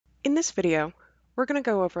In this video, we're going to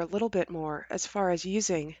go over a little bit more as far as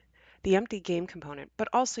using the empty game component, but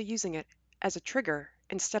also using it as a trigger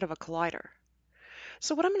instead of a collider.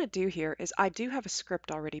 So what I'm going to do here is I do have a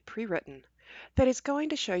script already pre-written that is going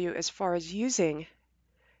to show you as far as using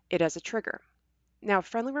it as a trigger. Now, a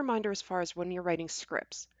friendly reminder as far as when you're writing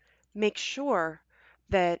scripts, make sure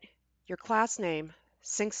that your class name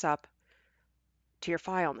syncs up to your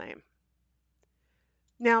file name.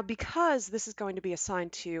 Now, because this is going to be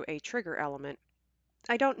assigned to a trigger element,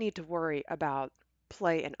 I don't need to worry about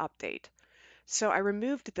play and update. So I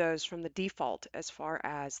removed those from the default as far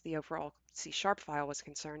as the overall C# file was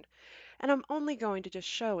concerned. And I'm only going to just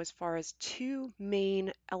show as far as two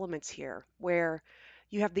main elements here where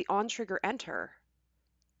you have the on-trigger enter,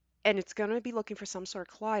 and it's going to be looking for some sort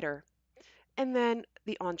of collider, and then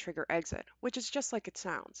the on-trigger exit, which is just like it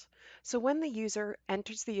sounds. So when the user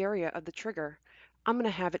enters the area of the trigger, I'm going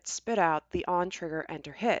to have it spit out the on-trigger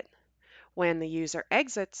enter hit. When the user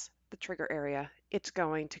exits the trigger area, it's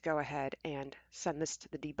going to go ahead and send this to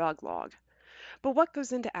the debug log. But what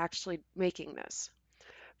goes into actually making this?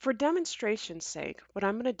 For demonstration's sake, what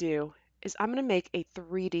I'm going to do is I'm going to make a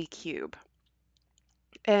 3D cube.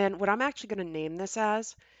 And what I'm actually going to name this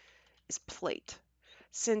as is plate.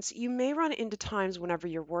 Since you may run into times whenever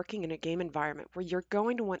you're working in a game environment where you're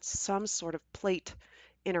going to want some sort of plate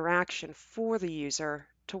interaction for the user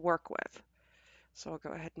to work with. So I'll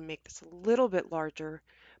go ahead and make this a little bit larger,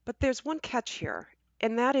 but there's one catch here,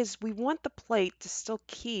 and that is we want the plate to still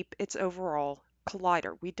keep its overall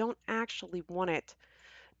collider. We don't actually want it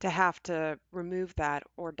to have to remove that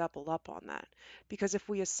or double up on that, because if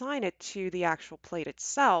we assign it to the actual plate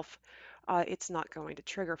itself, it's not going to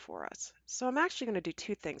trigger for us. So I'm actually going to do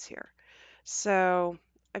two things here. So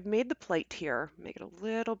I've made the plate here, make it a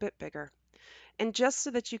little bit bigger. And just so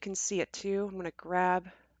that you can see it too, I'm going to grab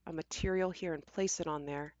a material here and place it on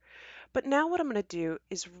there. But now what I'm going to do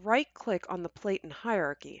is right click on the plate in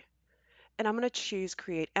hierarchy, and I'm going to choose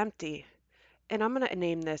create empty, and I'm going to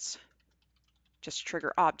name this just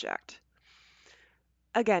trigger object.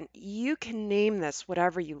 Again, you can name this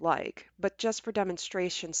whatever you like, but just for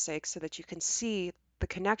demonstration's sake so that you can see the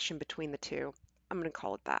connection between the two, I'm going to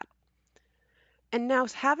call it that. And now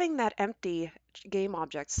having that empty game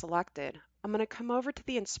object selected, I'm going to come over to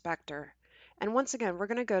the inspector, and once again, we're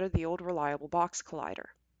going to go to the old reliable box collider.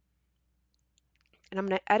 And I'm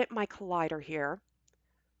going to edit my collider here.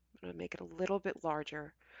 I'm going to make it a little bit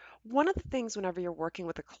larger. One of the things whenever you're working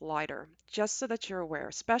with a collider, just so that you're aware,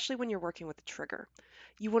 especially when you're working with a trigger,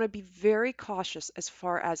 you want to be very cautious as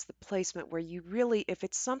far as the placement where you really, if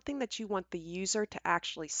it's something that you want the user to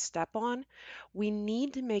actually step on, we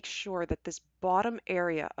need to make sure that this bottom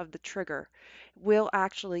area of the trigger will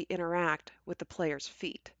actually interact with the player's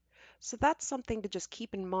feet. So that's something to just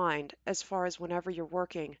keep in mind as far as whenever you're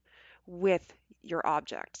working with your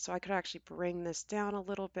object. So I could actually bring this down a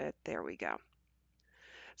little bit. There we go.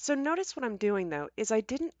 So notice what I'm doing though is I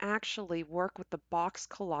didn't actually work with the box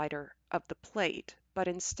collider of the plate, but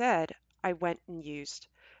instead I went and used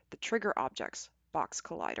the trigger objects box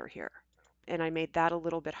collider here. And I made that a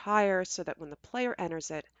little bit higher so that when the player enters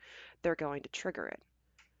it, they're going to trigger it.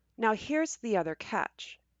 Now here's the other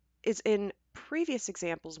catch, is in previous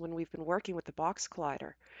examples when we've been working with the box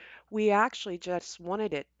collider, we actually just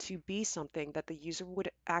wanted it to be something that the user would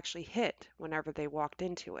actually hit whenever they walked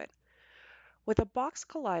into it. With a box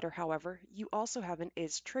collider, however, you also have an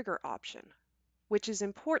is trigger option, which is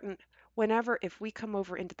important whenever if we come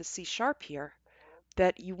over into the C# here,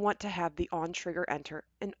 that you want to have the on trigger enter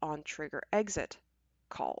and on trigger exit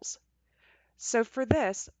calls. So for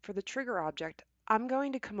this, for the trigger object, I'm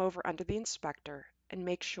going to come over under the inspector and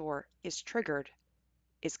make sure is triggered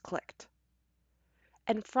is clicked.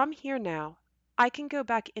 And from here now, I can go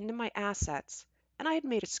back into my assets, and I had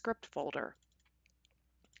made a script folder.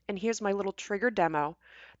 And here's my little trigger demo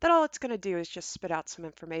that all it's going to do is just spit out some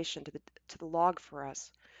information to the log for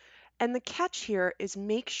us. And the catch here is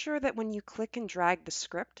make sure that when you click and drag the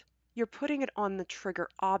script, you're putting it on the trigger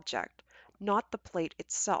object, not the plate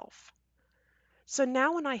itself. So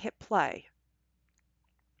now when I hit play,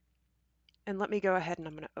 and let me go ahead and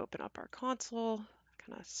I'm going to open up our console,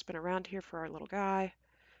 kind of spin around here for our little guy.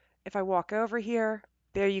 If I walk over here,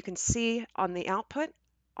 there you can see on the output,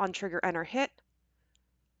 on trigger enter hit,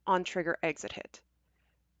 on trigger exit hit.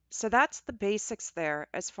 So that's the basics there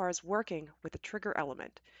as far as working with a trigger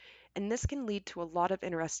element. And this can lead to a lot of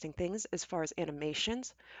interesting things as far as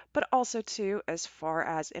animations, but also too as far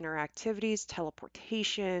as interactivities,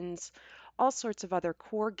 teleportations, all sorts of other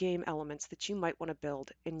core game elements that you might want to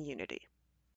build in Unity.